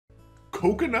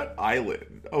Coconut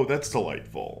Island. Oh, that's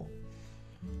delightful.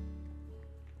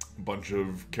 Bunch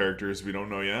of characters we don't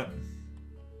know yet.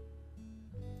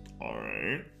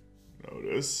 Alright.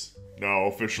 Notice. No,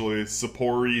 officially.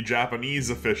 Sapporo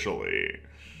Japanese officially.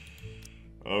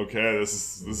 Okay,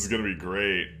 this is gonna be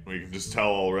great. We can just tell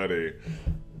already.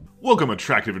 Welcome,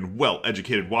 attractive and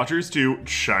well-educated watchers, to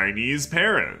Chinese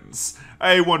Parents,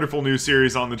 a wonderful new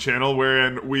series on the channel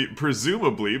wherein we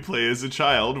presumably play as a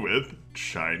child with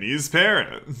Chinese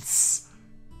parents.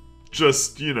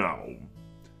 Just, you know,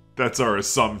 that's our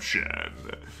assumption.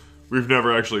 We've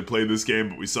never actually played this game,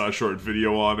 but we saw a short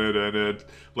video on it, and it,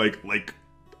 like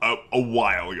a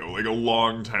while ago, like a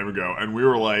long time ago, and we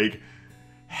were like,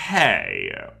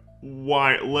 hey,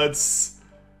 why, let's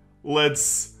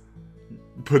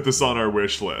put this on our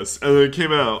wish list. And it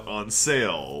came out on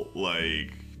sale,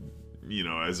 like, you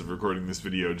know, as of recording this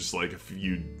video, just like a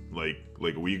few, like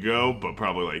a week ago, but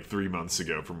probably like 3 months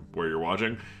ago from where you're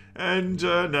watching. And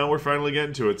now we're finally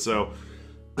getting to it, so...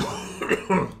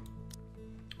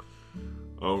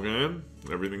 Okay,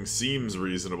 everything seems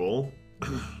reasonable.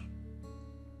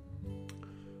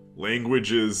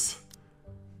 Language is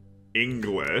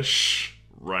English,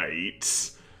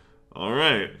 right?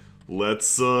 Alright,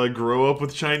 let's grow up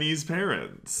with Chinese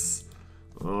parents.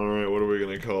 Alright, what are we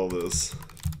gonna call this?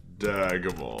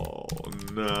 Dagamal.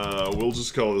 Nah, we'll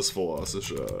just call this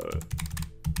PhilosoShy.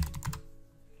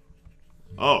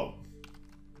 Oh.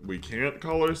 We can't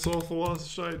call ourselves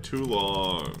PhilosoShy? Too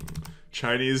long.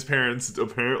 Chinese parents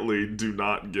apparently do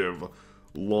not give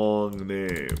long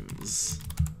names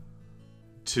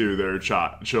to their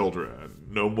children.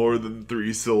 No more than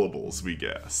 3 syllables, we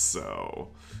guess,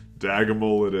 so...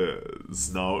 Dagamal it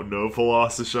is. No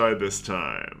PhilosoShy this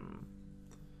time.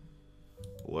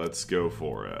 Let's go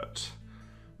for it.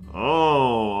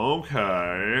 Oh,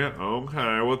 okay.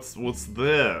 Okay, what's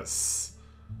this?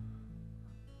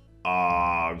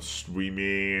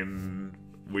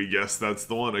 We guess that's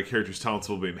the one. A character's talents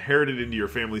will be inherited into your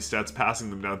family stats, passing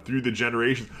them down through the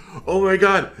generations. Oh my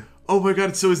god! Oh my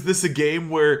god, so is this a game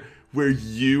where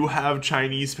you have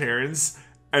Chinese parents,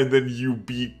 and then you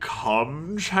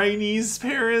become Chinese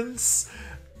parents?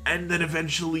 And then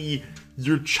eventually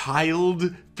your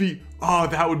child Oh,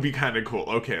 that would be kind of cool.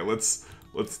 Okay, let's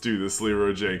do this,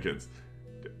 Leroy Jenkins.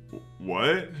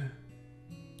 What?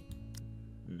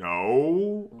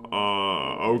 No?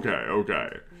 Okay.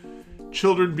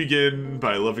 Children begin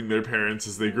by loving their parents.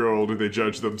 As they grow older, they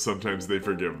judge them. Sometimes they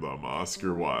forgive them.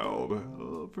 Oscar Wilde.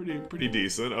 Oh, pretty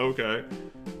decent. Okay.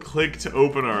 Click to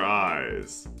open our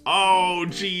eyes. Oh,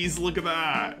 geez, look at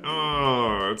that.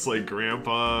 Oh, it's like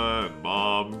Grandpa and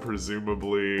Mom,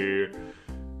 presumably.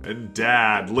 And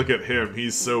Dad, look at him.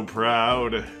 He's so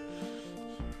proud.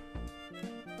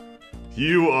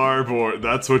 You are born.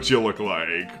 That's what you look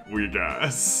like, we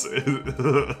guess.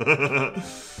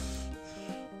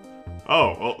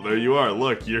 Oh, well, there you are.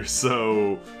 Look, you're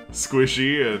so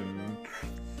squishy and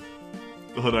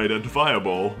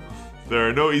unidentifiable. There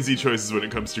are no easy choices when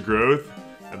it comes to growth,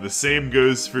 and the same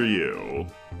goes for you.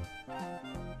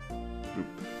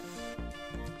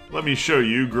 Let me show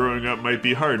you, growing up might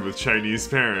be hard with Chinese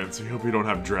parents. We hope you don't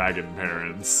have dragon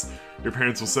parents. Your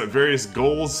parents will set various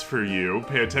goals for you.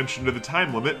 Pay attention to the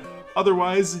time limit,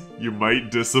 otherwise you might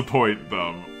disappoint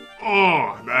them.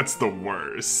 Oh, that's the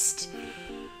worst.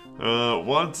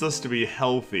 Wants us to be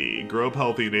healthy. Grow up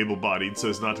healthy and able-bodied so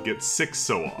as not to get sick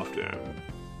so often.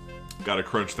 Gotta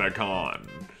crunch that con.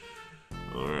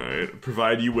 Alright.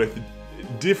 Provide you with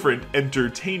different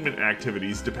entertainment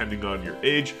activities depending on your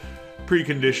age.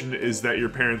 Precondition is that your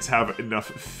parents have enough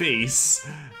face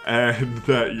and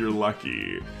that you're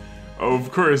lucky.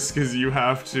 Of course, because you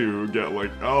have to get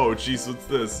like, oh jeez, what's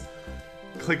this?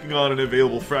 Clicking on an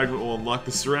available fragment will unlock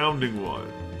the surrounding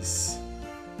ones.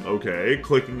 Okay,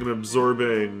 clicking and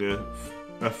absorbing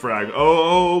a frag.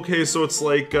 Oh, okay, so it's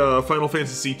like Final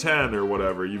Fantasy X or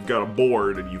whatever. You've got a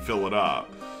board and you fill it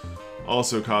up.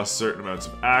 Also costs certain amounts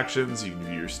of actions. You can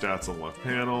view your stats on the left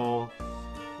panel.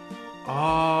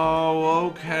 Oh,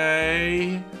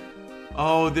 okay.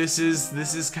 Oh, this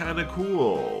is kind of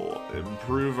cool.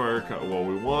 Improve our... Well,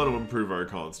 we want to improve our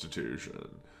constitution.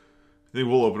 I think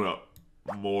we'll open up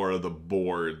more of the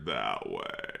board that way.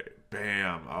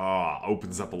 Bam. Oh,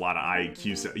 opens up a lot of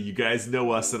IQ. So you guys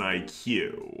know us in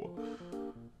IQ.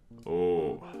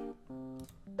 Oh.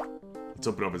 Let's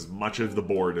open up as much of the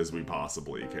board as we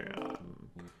possibly can.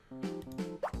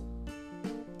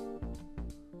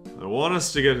 I want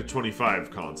us to get a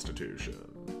 25 constitution.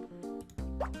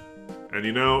 And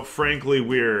you know, frankly,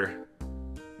 we're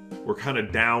kind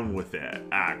of down with it,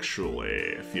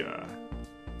 actually,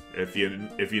 if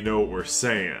you know what we're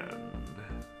saying.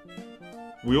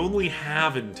 We only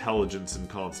have intelligence and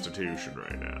constitution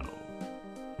right now.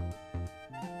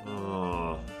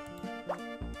 Oh,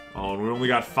 and we only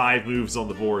got 5 moves on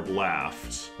the board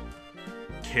left.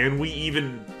 Can we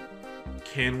even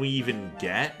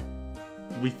get?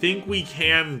 We think we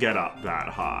can get up that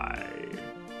high.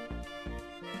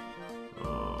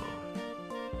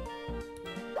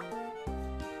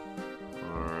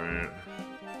 Alright.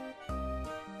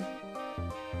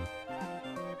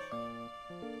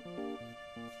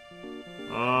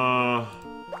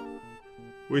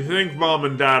 We think Mom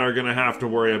and Dad are gonna have to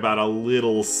worry about a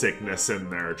little sickness in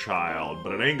their child,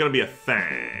 but it ain't gonna be a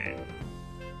thing.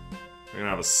 They're gonna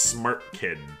have a smart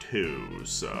kid too,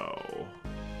 so...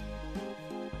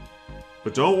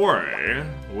 But don't worry,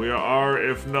 we are,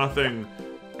 if nothing,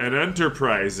 an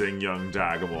enterprising young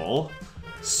Dagamal.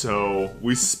 So,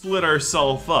 we split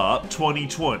ourselves up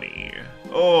 2020.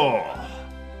 Oh,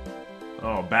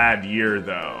 bad year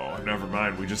though. Never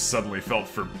mind, we just suddenly felt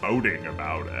foreboding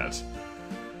about it.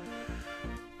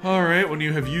 Alright, when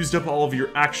you have used up all of your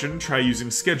action, try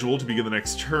using schedule to begin the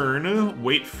next turn.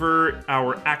 Wait for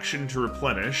our action to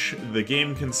replenish. The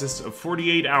game consists of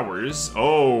 48 hours.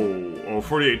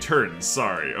 48 turns,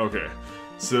 sorry, okay.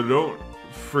 So don't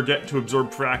forget to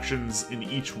absorb fractions in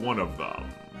each one of them.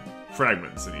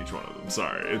 Fragments in each one of them,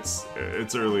 sorry. It's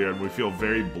earlier and we feel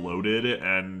very bloated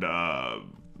and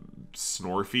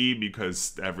snorfy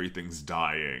because everything's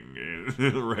dying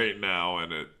right now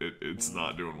and it's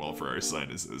not doing well for our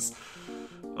sinuses.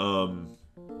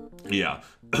 Yeah.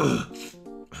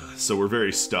 So we're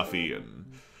very stuffy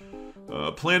and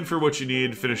plan for what you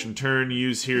need, finish in turn,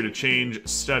 use here to change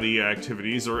study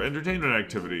activities or entertainment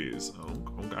activities.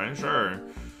 Okay, sure.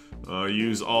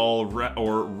 Use all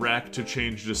rec to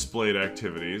change displayed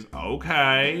activities.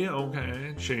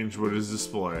 Okay, change what is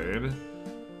displayed.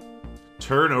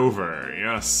 Turn over.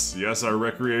 Yes, our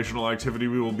recreational activity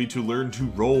will be to learn to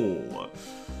roll.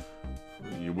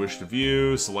 You wish to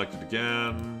view, select it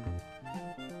again.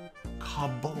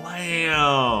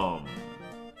 Kablam!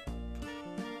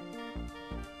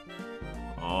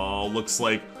 Oh, looks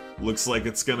like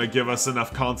it's gonna give us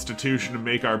enough constitution to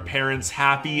make our parents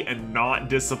happy and not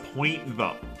disappoint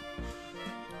them.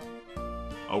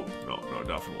 Oh, no,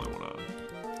 definitely wanna...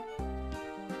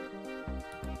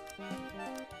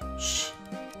 Shh.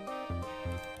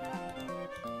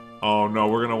 Oh no,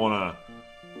 we're gonna wanna...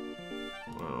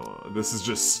 this is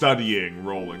just studying,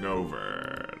 rolling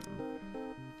over.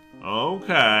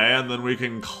 Okay, and then we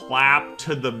can clap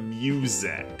to the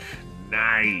music.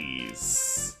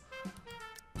 Nice.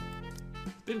 I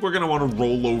think we're gonna want to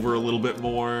roll over a little bit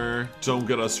more. Don't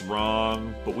get us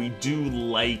wrong, but we do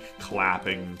like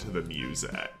clapping to the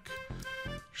music.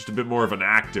 Just a bit more of an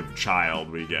active child,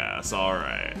 we guess.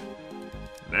 Alright.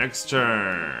 Next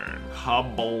turn.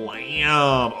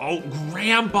 Kablam! Oh,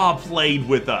 Grandpa played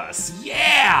with us!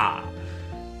 Yeah!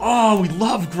 Oh, we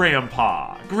love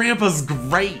Grandpa! Grandpa's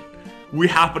great! We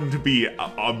happen to be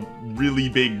a really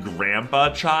big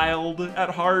Grandpa child at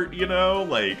heart, you know?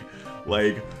 Like,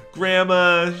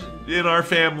 Grandma, in our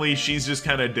family, she's just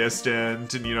kind of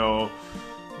distant, and, you know,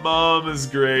 Mom is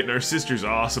great, and our sister's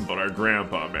awesome, but our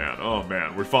Grandpa, man, oh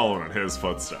man, we're following in his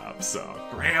footsteps, so,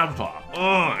 Grandpa,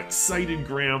 oh, excited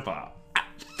Grandpa,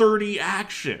 30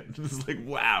 action, it's like,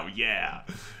 wow, yeah.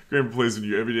 Grandpa plays with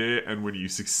you every day, and when you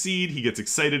succeed, he gets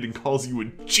excited and calls you a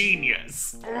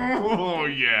genius. Oh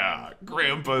yeah,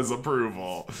 Grandpa's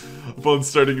approval. Upon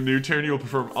starting a new turn, you'll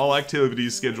perform all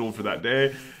activities scheduled for that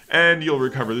day, and you'll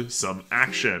recover some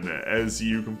action. As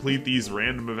you complete these,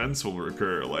 random events will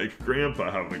occur, like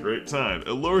Grandpa having a great time.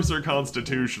 It lowers our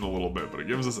constitution a little bit, but it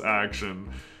gives us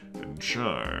action and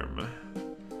charm.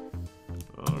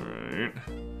 Alright.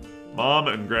 Mom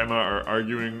and Grandma are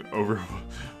arguing over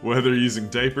whether using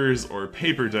diapers or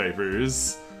paper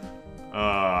diapers.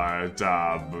 No?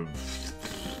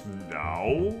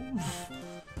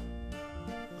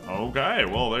 Okay,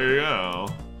 well, there you go.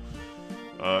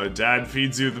 Dad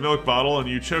feeds you the milk bottle and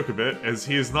you choke a bit, as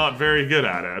he is not very good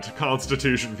at it.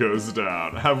 Constitution goes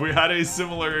down. Have we had a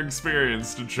similar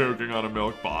experience to choking on a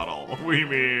milk bottle? We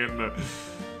mean...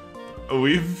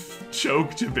 we've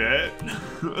choked a bit.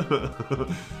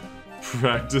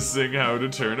 Practicing how to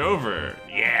turn over.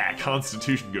 Yeah,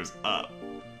 Constitution goes up.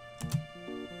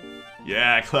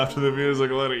 Yeah, clap to the music,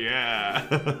 let it,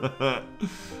 yeah.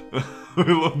 We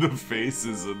love the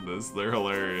faces in this, they're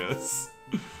hilarious.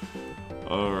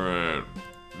 Alright,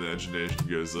 imagination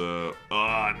goes up.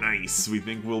 Ah, nice, we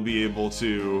think we'll be able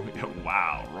to,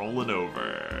 wow, rolling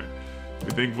over.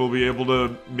 We think we'll be able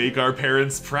to make our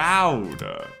parents proud.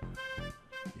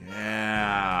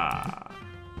 Yeah.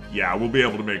 Yeah, we'll be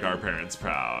able to make our parents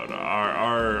proud.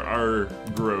 Our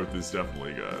growth is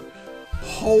definitely good.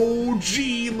 Oh,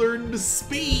 gee, learn to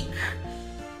speak.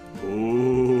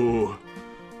 Ooh.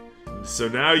 So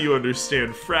now you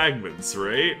understand fragments,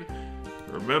 right?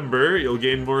 Remember, you'll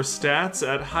gain more stats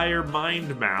at higher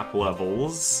mind map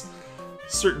levels.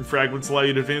 Certain fragments allow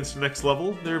you to advance to the next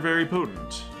level. They're very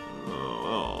potent.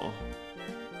 Oh,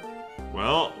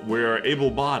 well, we're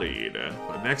able-bodied,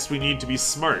 but next we need to be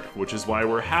smart, which is why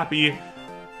we're happy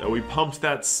that we pumped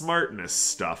that smartness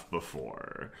stuff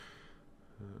before.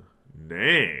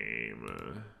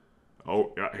 Name.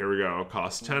 Oh, yeah, here we go.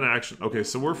 Cost 10 action. Okay,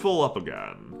 so we're full up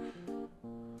again.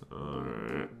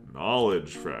 Alright.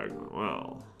 Knowledge fragment.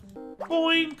 Well.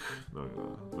 Boink!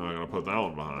 No, I'm gonna put that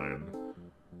one behind.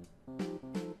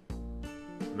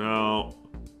 No.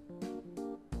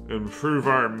 Improve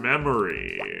our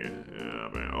memory. Yeah,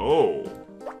 man. Oh.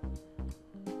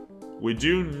 We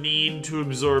do need to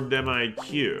absorb them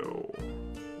IQ.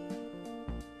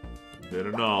 Bit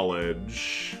of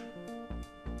knowledge.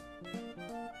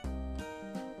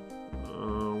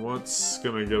 What's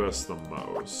gonna get us the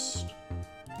most?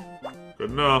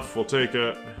 Good enough, we'll take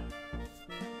it.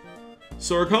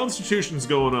 So our constitution's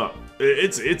going up.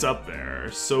 It's up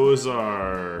there. So is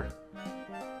our...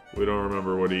 We don't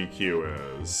remember what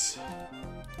EQ is.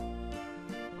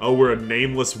 Oh, we're a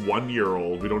nameless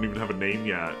 1-year-old. We don't even have a name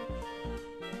yet.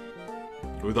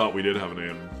 We thought we did have a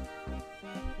name.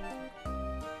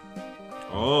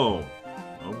 Oh,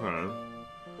 okay.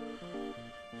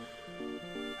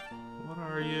 What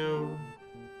are you?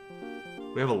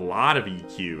 We have a lot of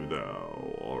EQ,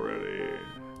 though, already.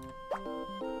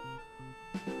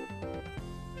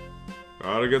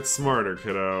 Gotta get smarter,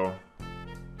 kiddo.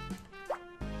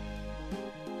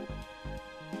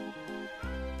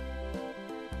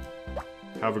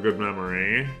 Have a good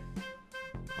memory.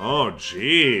 Oh,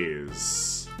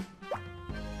 jeez.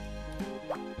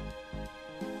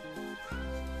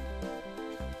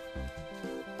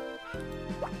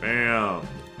 Bam.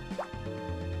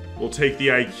 We'll take the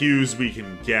IQs we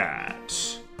can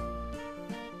get.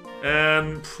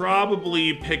 And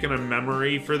probably picking a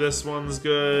memory for this one's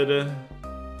good.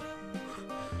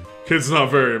 Kid's not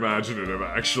very imaginative,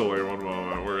 actually. One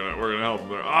moment, we're gonna help him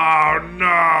there. Oh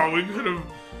no, we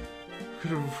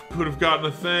could have gotten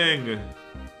a thing.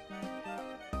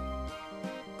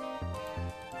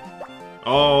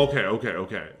 Oh,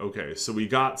 okay. So we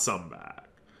got some back.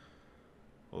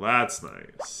 Well, that's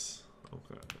nice.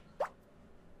 Okay.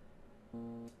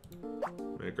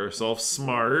 Make ourselves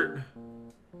smart.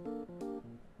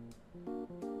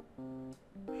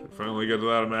 Should finally get to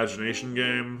that imagination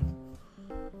game.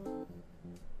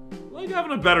 I like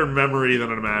having a better memory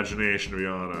than an imagination, to be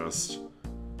honest.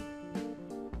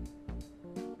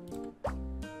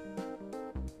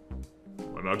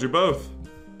 Why not do both?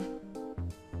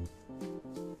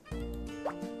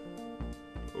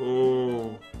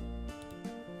 Oh.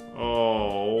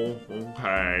 Oh,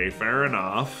 okay. Fair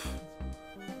enough.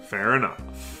 Fair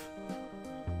enough.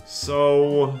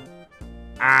 So,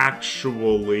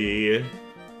 actually,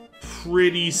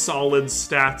 pretty solid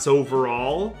stats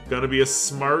overall. Gonna be a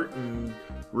smart and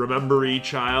remembery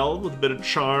child with a bit of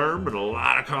charm and a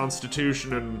lot of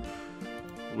constitution, and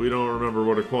we don't remember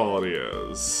what equality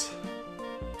is.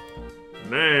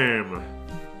 Name.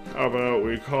 How about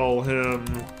we call him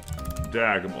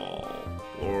Dagmal?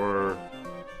 Or...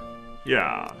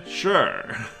 yeah,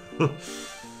 sure.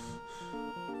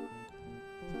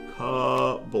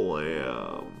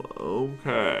 Kablam.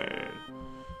 Okay.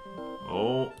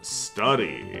 Oh,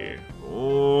 study.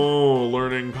 Oh,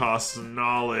 learning costs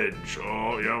knowledge.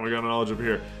 Oh, yeah, we got knowledge up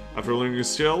here. After learning a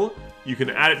skill, you can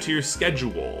add it to your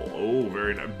schedule. Oh,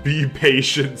 very nice. Be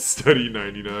patient, study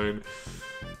 99.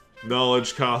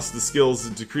 Knowledge costs the skills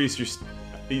to decrease your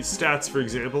stats, for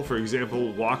example. For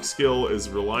example, walk skill is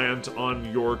reliant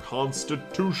on your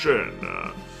constitution.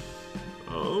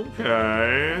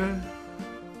 Okay.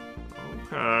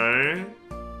 Okay.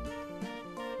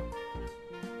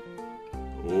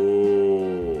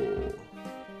 Oh.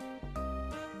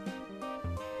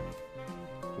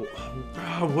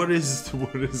 What is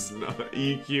not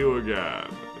EQ again?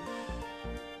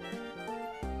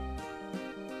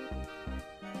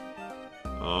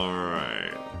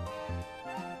 Alright.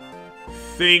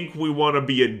 Think we want to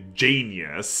be a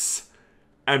genius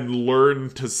and learn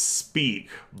to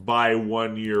speak by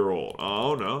 1-year-old.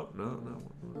 Oh, no.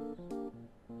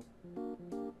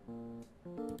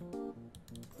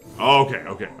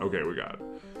 Okay, we got it.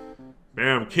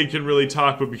 Ma'am, kid can really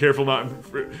talk, but be careful not...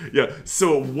 yeah,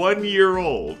 so at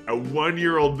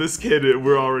 1-year-old, this kid,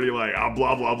 we're already like,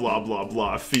 blah, blah, blah, blah,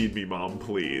 blah, feed me, mom,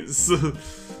 please.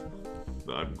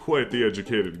 I'm quite the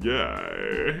educated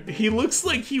guy. He looks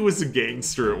like he was a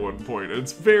gangster at one point.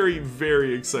 It's very,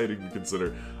 very exciting to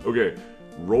consider. Okay,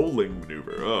 rolling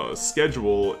maneuver. Oh,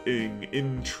 scheduling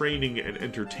in training and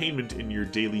entertainment in your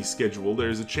daily schedule.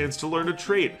 There's a chance to learn a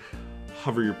trait.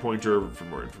 Hover your pointer over for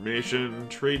more information.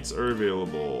 Traits are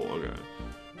available. Okay.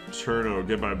 Turno,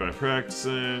 get by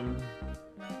practicing.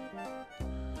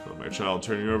 Oh, my child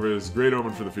turning over is a great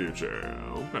omen for the future.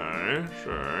 Okay,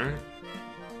 sure.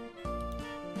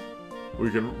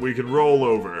 We can roll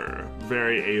over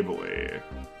very ably.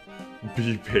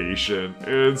 Be patient.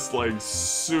 It's like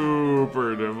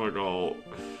super difficult.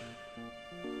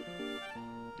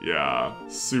 Yeah,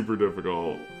 super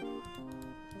difficult.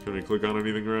 Can we click on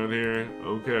anything around here?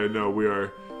 Okay, no, we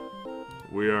are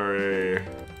a...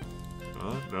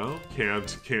 no,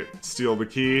 can't steal the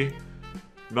key.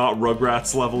 Not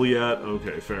Rugrats level yet.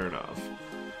 Okay, fair enough.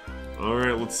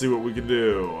 Alright, let's see what we can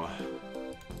do.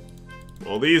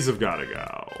 Well, these have got to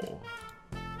go.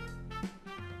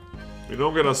 I mean,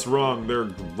 don't get us wrong, they're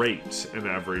great and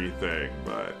everything,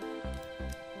 but...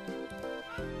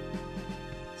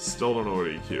 Still don't know what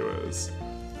EQ is.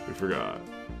 We forgot.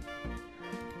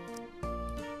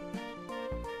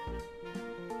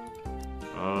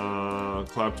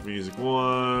 Clap to music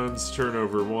once, turn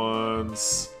over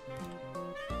once.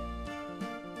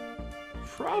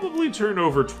 Probably turn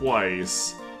over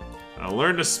twice. I'll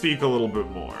learn to speak a little bit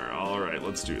more. Alright,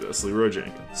 let's do this. Leroy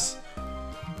Jenkins.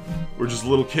 We're just a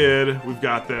little kid. We've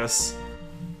got this.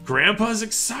 Grandpa's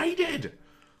excited!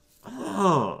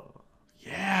 Oh,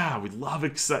 yeah, we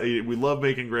love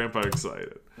making Grandpa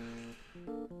excited.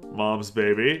 Mom's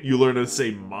baby. You learn to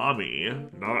say mommy,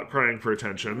 not crying for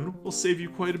attention, will save you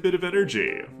quite a bit of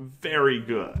energy. Very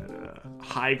good.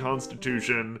 High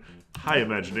constitution, high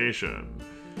imagination.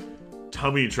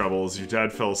 Tummy troubles. Your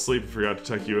dad fell asleep and forgot to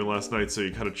tuck you in last night, so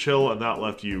you cut a chill, and that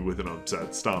left you with an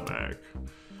upset stomach.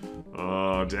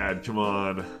 Oh, Dad, come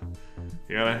on.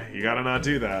 You gotta not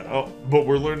do that. Oh, but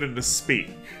we're learning to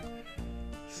speak.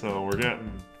 So we're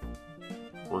getting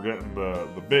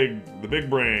the big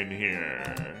brain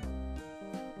here.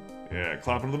 Yeah,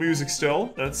 clapping the music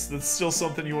still. That's still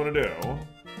something you want to do.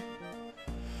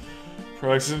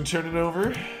 Practicing turning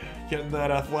over, getting that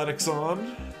athletics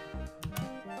on.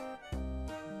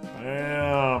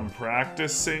 Bam,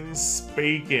 practicing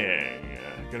speaking.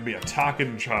 Gonna be a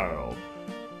talking child.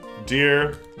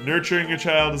 Dear, nurturing a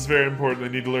child is very important. They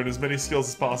need to learn as many skills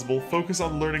as possible. Focus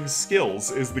on learning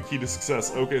skills is the key to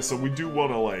success. Okay, so we do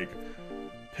want to, like,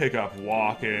 pick up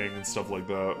walking and stuff like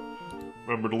that.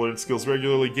 Remember to learn skills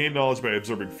regularly. Gain knowledge by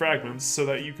absorbing fragments so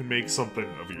that you can make something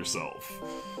of yourself.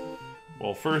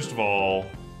 Well, first of all,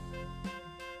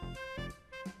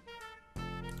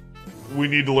 we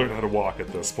need to learn how to walk at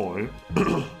this point.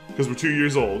 Because we're 2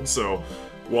 years old, so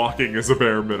walking is a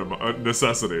bare minimum, a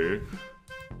necessity.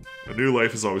 A new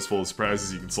life is always full of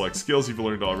surprises. You can select skills you've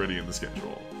learned already in the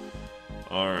schedule.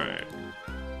 Alright.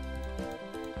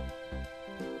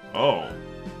 Oh.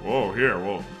 Whoa, here,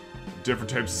 whoa. Different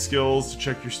types of skills to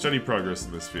check your study progress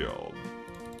in this field.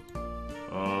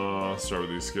 Start with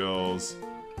these skills.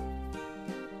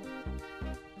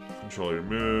 Control your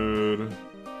mood.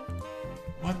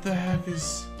 What the heck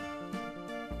is...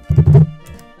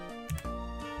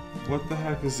 What the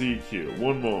heck is EQ?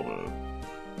 One moment.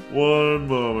 One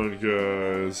moment,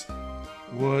 guys.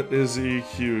 What is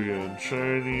EQ again?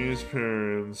 Chinese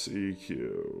parents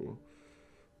EQ.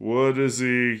 What is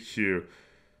EQ?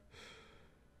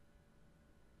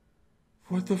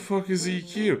 What the fuck is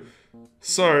EQ?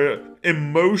 Sorry,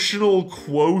 emotional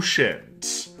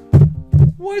quotient.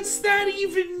 What's that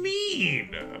even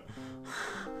mean?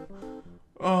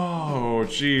 Oh,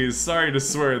 geez. Sorry to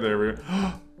swear there.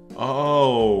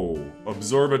 Oh,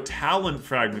 absorb a talent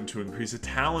fragment to increase a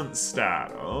talent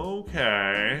stat.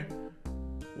 Okay.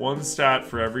 One stat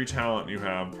for every talent you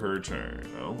have per turn.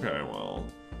 Okay, well.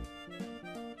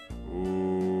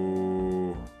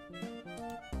 Ooh.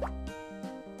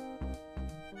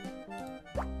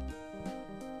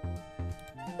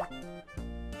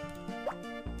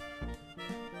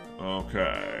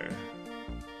 Okay.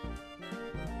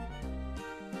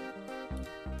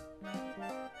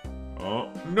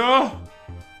 Oh, no!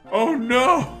 Oh,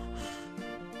 no!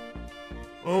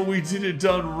 Oh, we did it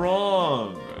done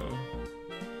wrong.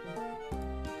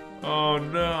 Oh,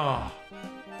 no.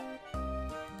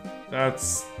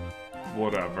 That's...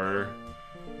 whatever.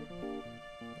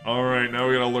 Alright, now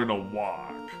we gotta learn to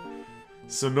walk.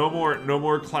 So no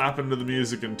more clapping to the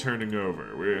music and turning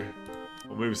over.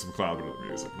 Well, maybe some clapping to the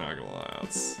music, not gonna lie.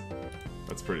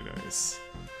 That's pretty nice.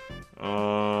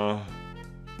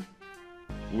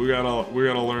 We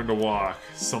gotta learn to walk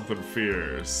something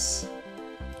fierce.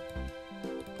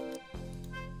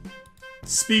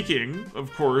 Speaking,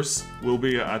 of course, will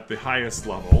be at the highest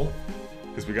level.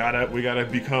 Because we gotta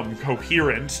become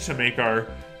coherent to make our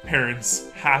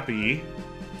parents happy.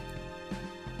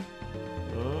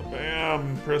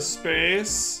 Bam, press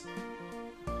space.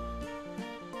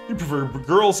 You prefer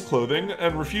girls' clothing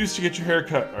and refuse to get your hair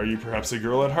cut. Are you perhaps a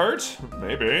girl at heart?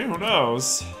 Maybe, who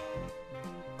knows?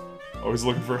 Always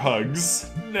looking for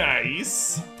hugs.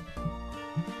 Nice.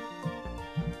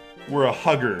 We're a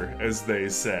hugger, as they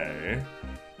say.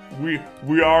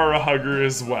 We are a hugger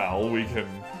as well.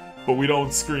 But we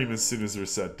don't scream as soon as we're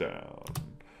set down.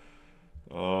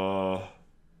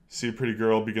 See a pretty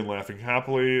girl, begin laughing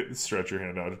happily, stretch your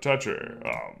hand out to touch her.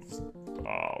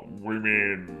 We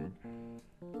mean...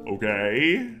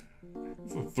 Okay?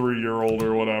 It's a 3-year-old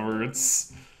or whatever,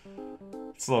 it's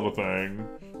not a thing.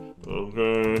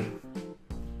 Okay.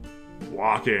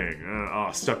 Walking.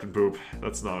 Stepped in poop.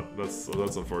 That's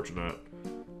unfortunate.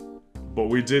 But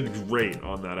we did great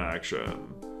on that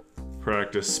action.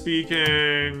 Practice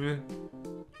speaking.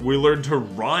 We learned to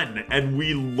run, and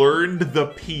we learned the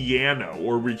piano,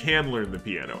 or we can learn the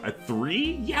piano. At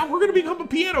 3? Yeah, we're gonna become a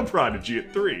piano prodigy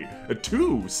at 3. At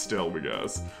 2 still, we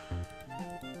guess.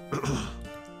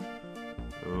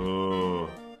 Oh,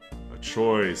 a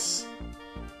choice.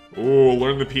 Oh,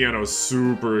 learn the piano is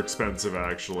super expensive,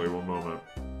 actually. One moment.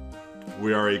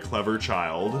 We are a clever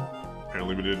child.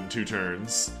 Apparently we did it in 2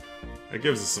 turns. That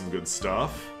gives us some good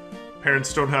stuff.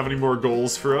 Parents don't have any more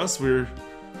goals for us.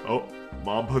 Oh,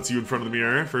 mom puts you in front of the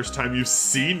mirror. First time you've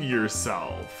seen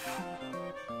yourself.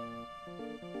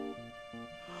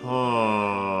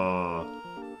 Huh.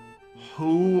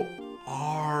 Who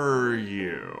are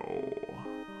you?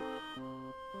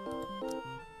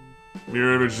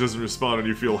 Mirror image doesn't respond and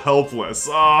you feel helpless.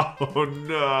 Oh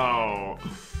no.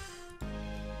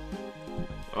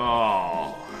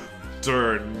 Oh,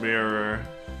 darn mirror.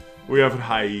 We have a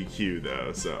high EQ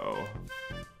though, so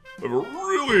we have a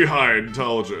really high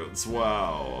intelligence.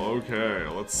 Wow. Okay,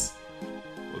 let's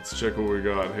check what we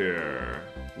got here.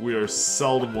 We are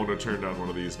seldom one to turn down one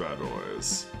of these bad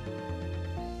boys.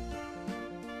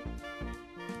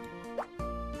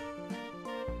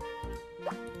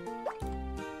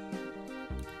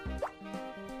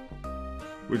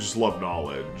 We just love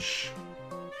knowledge.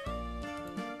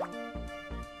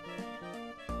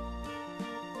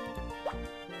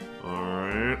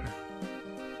 Alright.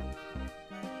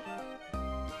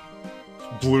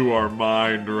 Blew our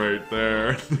mind right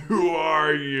there. Who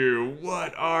are you?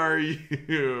 What are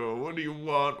you? What do you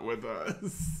want with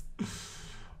us?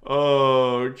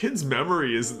 Oh, kids'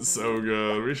 memory isn't so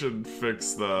good. We should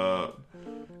fix that.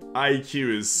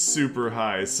 IQ is super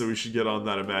high, so we should get on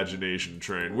that imagination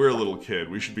train. We're a little kid.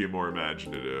 We should be more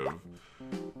imaginative.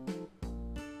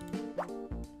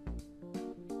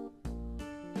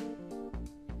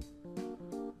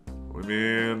 I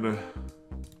mean...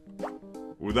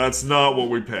 well, that's not what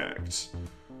we picked.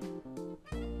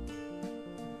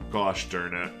 Gosh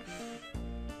darn it.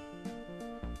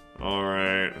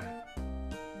 Alright.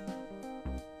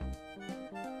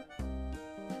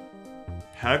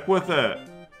 Heck with it.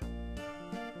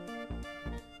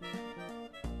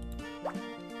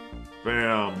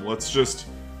 Bam, let's just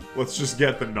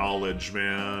get the knowledge,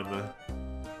 man.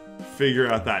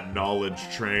 Figure out that knowledge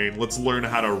train. Let's learn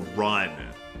how to run.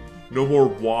 No more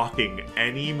walking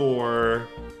anymore.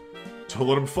 Don't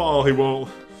let him fall, he won't...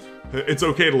 It's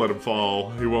okay to let him fall.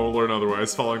 He won't learn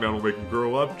otherwise. Falling down will make him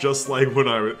grow up, just like when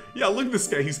I was... Yeah, look at this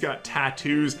guy. He's got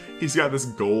tattoos. He's got this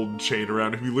gold chain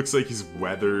around him. He looks like he's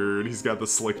weathered. He's got the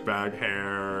slick back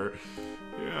hair.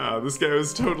 Yeah, this guy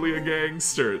was totally a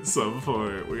gangster at some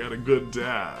point. We got a good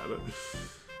dad.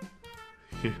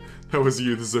 That was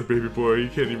you, this is our baby boy. You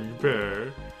can't even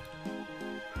compare.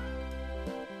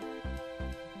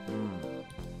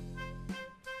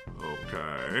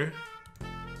 Okay.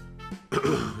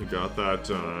 We got that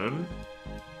done.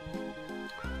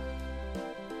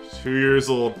 2 years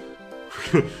old.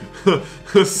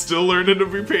 Still learning to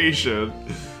be patient.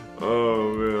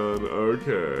 Oh man,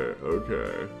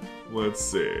 okay. Let's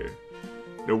see.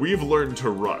 Now we've learned to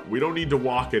run. We don't need to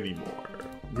walk anymore.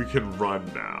 We can run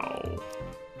now.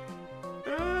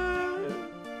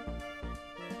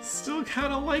 Still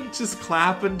kind of like just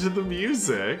clapping to the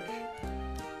music.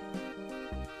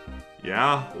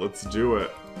 Yeah, let's do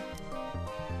it.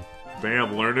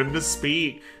 Bam, learning to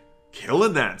speak.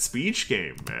 Killing that speech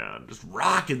game, man. Just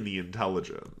rocking the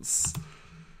intelligence.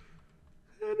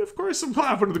 And of course, some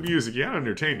clapping to the music. You gotta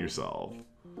entertain yourself.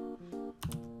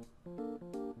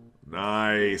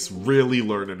 Nice. Really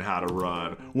learning how to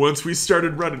run. Once we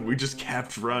started running, we just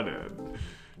kept running.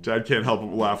 Dad can't help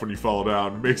but laugh when you fall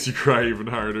down. Makes you cry even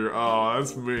harder. Oh,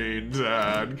 that's mean,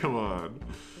 Dad. Come on.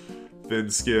 Thin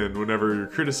skin. Whenever you're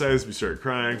criticized, we start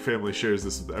crying. Family shares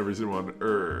this with everyone.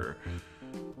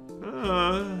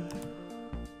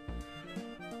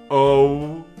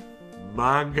 Oh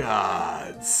my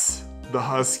gods. The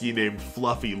husky named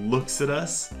Fluffy looks at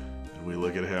us, and we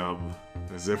look at him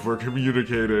as if we're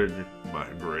communicating. My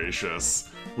gracious.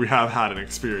 We have had an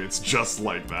experience just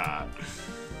like that.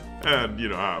 And you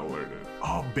know how I learned it.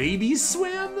 Oh, babies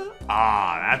swim?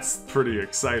 Ah, that's pretty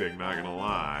exciting, not gonna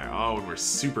lie. Oh, and we're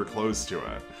super close to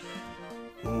it.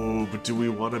 Oh, but do we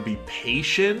want to be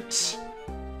patient?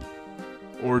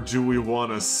 Or do we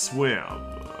want to swim?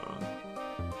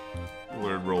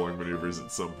 Learn rolling maneuvers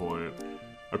at some point.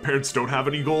 Our parents don't have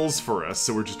any goals for us,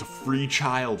 so we're just a free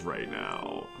child right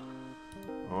now.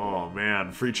 Oh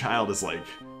man, free child is like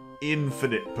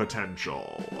infinite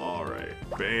potential. Alright,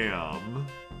 bam.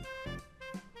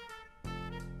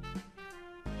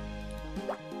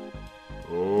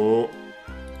 Oh,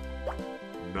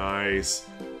 nice.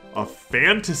 A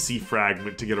fantasy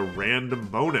fragment to get a random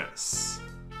bonus.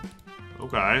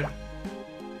 Okay.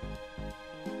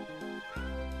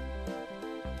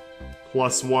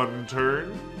 +1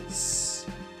 turns.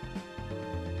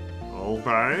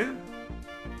 Okay.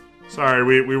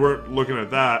 Sorry, we weren't looking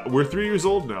at that. We're 3 years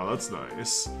old now. That's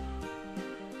nice.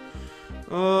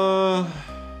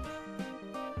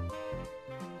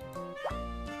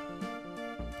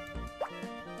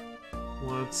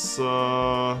 Let's,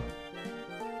 that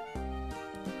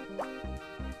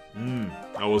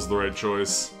was the right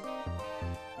choice.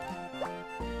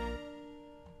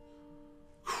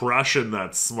 Crushing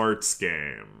that smarts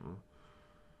game.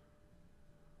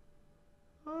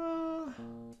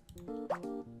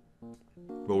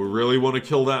 But we really want to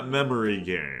kill that memory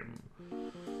game.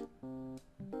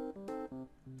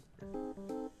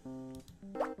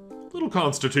 Little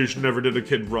Constitution never did a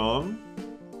kid wrong.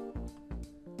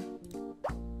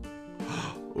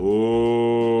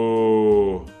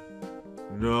 Oh,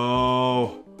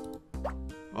 no.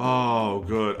 Oh,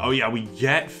 good. Oh, yeah, we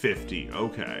get 50.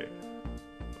 Okay.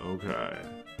 Okay.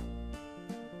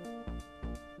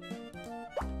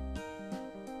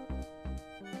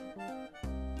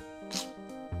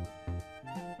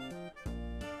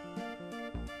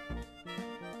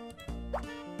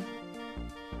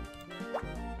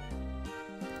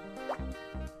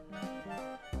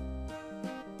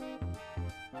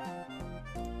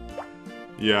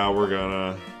 Yeah, we're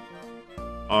gonna...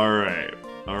 Alright.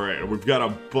 Alright, we've got a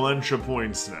bunch of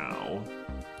points now.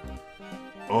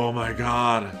 Oh my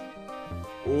god.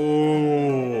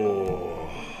 Oh.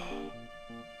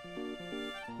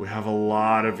 We have a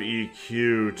lot of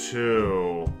EQ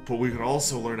too. But we can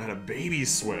also learn how to baby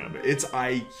swim. It's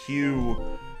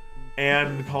IQ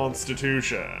and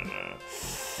Constitution.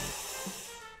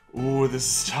 Ooh,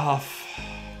 this is tough.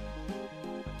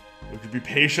 We could be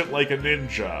patient like a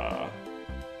ninja.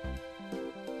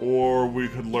 Or we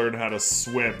could learn how to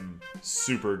swim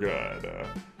super good.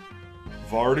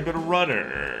 I've already been a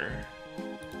runner.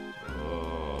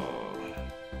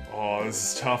 Oh,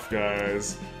 this is tough,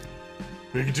 guys.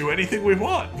 We can do anything we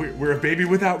want. We're a baby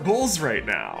without goals right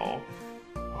now.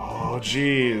 Oh,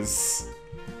 jeez.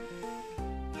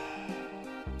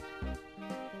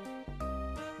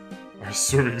 Our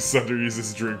swimming center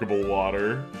uses drinkable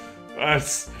water. That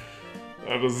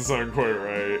doesn't sound quite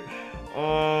right.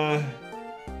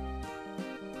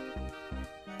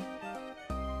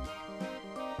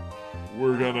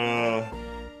 We're gonna...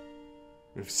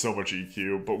 We have so much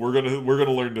EQ, but we're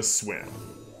gonna learn to swim.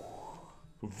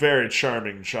 Very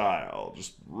charming child.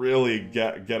 Just really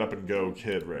get up and go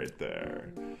kid right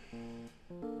there.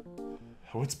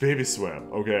 What's baby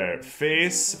swim? Okay,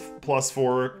 face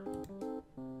 +4.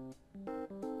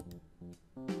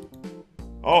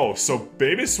 Oh, so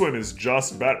baby swim is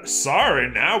just better. Sorry,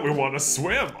 now we want to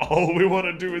swim. All we want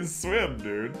to do is swim,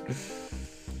 dude.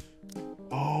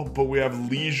 Oh, but we have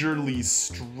leisurely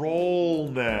stroll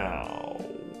now.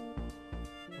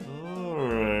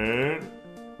 Alright.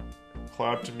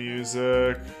 Clap to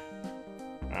music.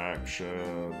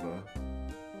 Action.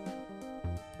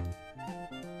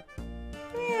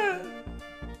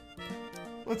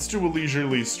 Let's do a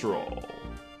leisurely stroll.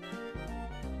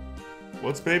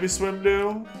 What's baby swim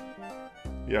do?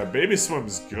 Yeah, baby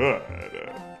swim's good.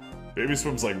 Baby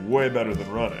swim's like way better than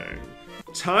running.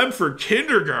 Time for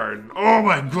kindergarten. Oh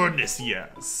my goodness,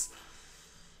 yes.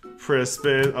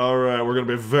 Crispin. Alright, we're gonna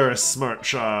be a very smart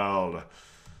child.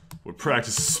 We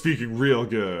practice speaking real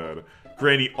good.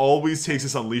 Granny always takes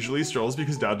us on leisurely strolls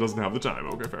because Dad doesn't have the time.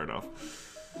 Okay, fair enough.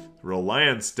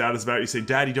 Reliance. Dad is about, you say,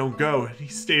 Daddy, don't go. And he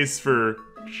stays for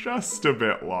just a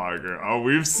bit longer. Oh,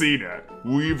 we've seen it.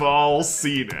 We've all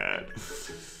seen it.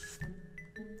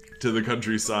 to the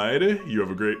countryside. You have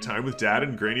a great time with Dad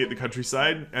and Granny at the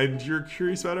countryside, and you're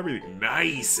curious about everything.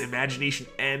 Nice! Imagination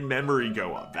and memory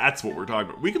go up. That's what we're talking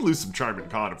about. We could lose some charm and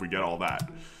con if we get all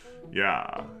that.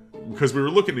 Yeah. Because we were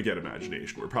looking to get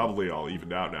imagination. We're probably all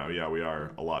evened out now. Yeah, we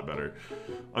are. A lot better.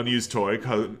 Unused toy.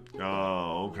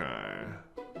 Oh, okay.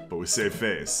 But we save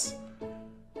face.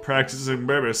 Practicing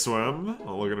baby swim.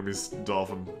 Oh, look at him.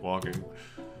 Dolphin walking.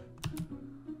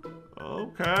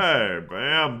 Okay,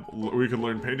 bam. We can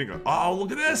learn painting. Oh,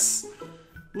 look at this.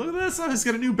 Look at this. Oh, he's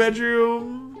got a new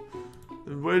bedroom.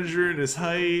 Measuring his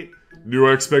height. New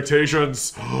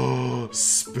expectations.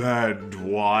 Spend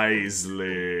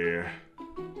wisely.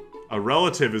 A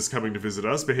relative is coming to visit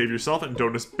us. Behave yourself and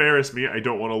don't embarrass me. I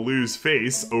don't want to lose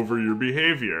face over your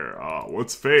behavior.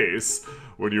 What's face?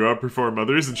 When you outperform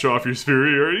others and show off your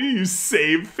superiority, you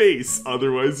save face.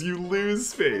 Otherwise, you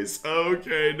lose face.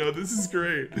 Okay, no, this is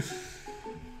great.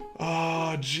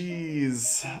 Oh,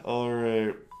 jeez. All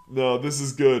right. No, this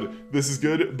is good. This is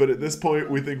good, but at this point,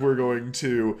 we think we're going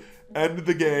to end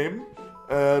the game,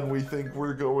 and we think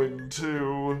we're going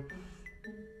to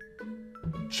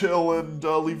chill and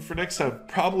leave for next time.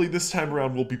 Probably this time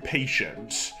around we'll be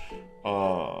patient,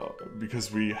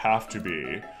 because we have to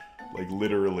be, like,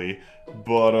 literally.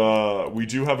 But we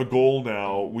do have a goal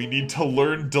now. We need to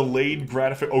learn delayed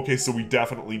gratification. Okay, so we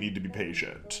definitely need to be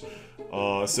patient.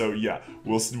 So yeah,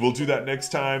 we'll do that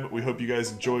next time. We hope you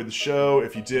guys enjoyed the show.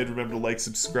 If you did, remember to like,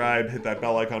 subscribe, hit that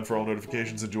bell icon for all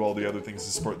notifications, and do all the other things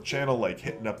to support the channel, like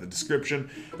hitting up the description,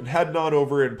 and heading on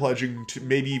over and pledging to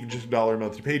maybe even just $1 a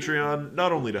month to Patreon,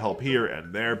 not only to help here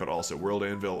and there, but also World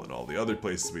Anvil and all the other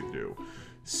places we do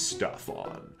stuff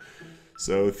on.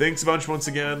 So thanks a bunch once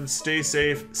again. Stay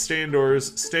safe, stay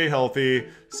indoors, stay healthy,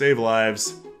 save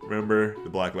lives. Remember, the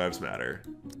Black Lives Matter.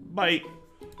 Bye.